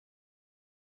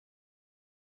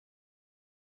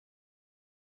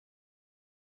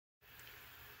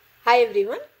Hi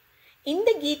everyone. In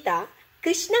the Gita,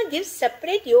 Krishna gives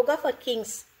separate yoga for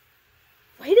kings.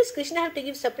 Why does Krishna have to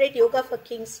give separate yoga for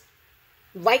kings?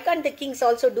 Why can't the kings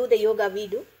also do the yoga we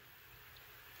do?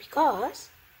 Because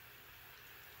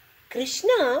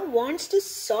Krishna wants to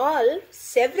solve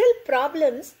several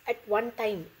problems at one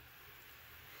time.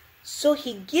 So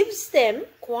he gives them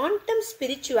quantum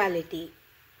spirituality.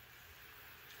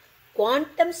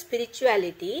 Quantum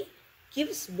spirituality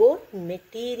gives both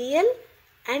material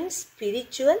and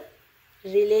spiritual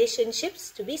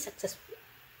relationships to be successful.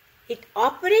 It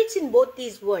operates in both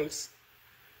these worlds.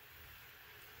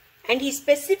 And he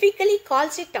specifically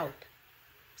calls it out,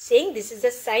 saying this is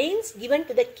a science given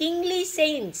to the kingly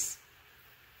saints.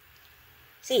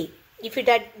 See, if it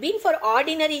had been for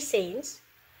ordinary saints,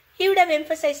 he would have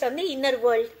emphasized on the inner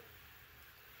world.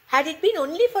 Had it been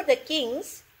only for the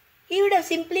kings, he would have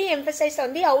simply emphasized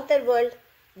on the outer world.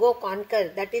 Go conquer,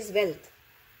 that is wealth.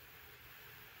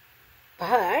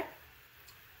 But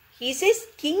he says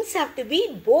kings have to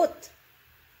be both.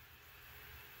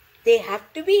 They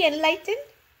have to be enlightened.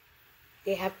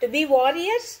 They have to be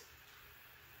warriors.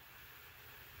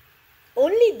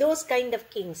 Only those kind of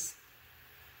kings,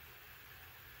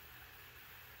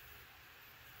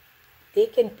 they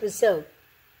can preserve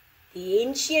the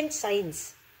ancient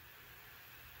science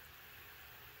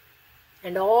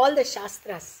and all the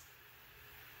Shastras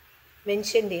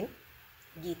mentioned in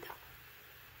Gita.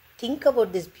 Think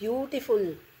about this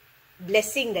beautiful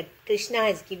blessing that Krishna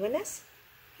has given us.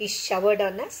 He showered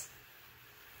on us.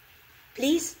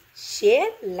 Please share,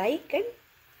 like and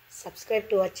subscribe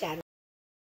to our channel.